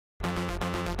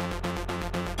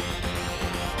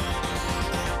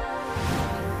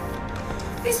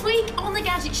This week on the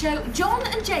Gadget Show, John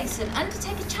and Jason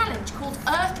undertake a challenge called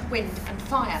Earth, Wind and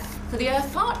Fire. For the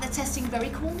Earth part, they're testing very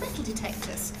cool metal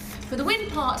detectors. For the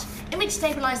Wind part, image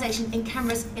stabilisation in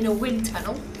cameras in a wind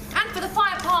tunnel. And for the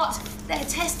Fire part, they're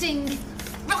testing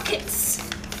rockets,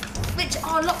 which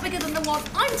are a lot bigger than the one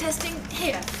I'm testing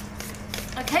here.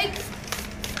 Okay,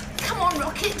 come on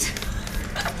rocket.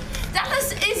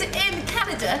 Dallas is in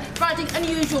Canada riding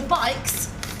unusual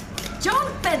bikes.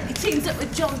 John Bentley teams up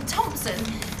with John Thompson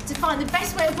to find the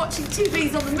best way of watching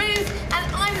TVs on the move,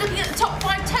 and I'm looking at the top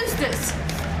 5 toasters.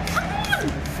 Come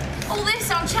on! All this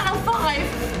on Channel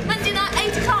 5, Monday night,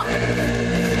 8 o'clock.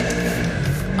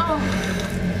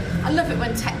 Oh, I love it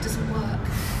when tech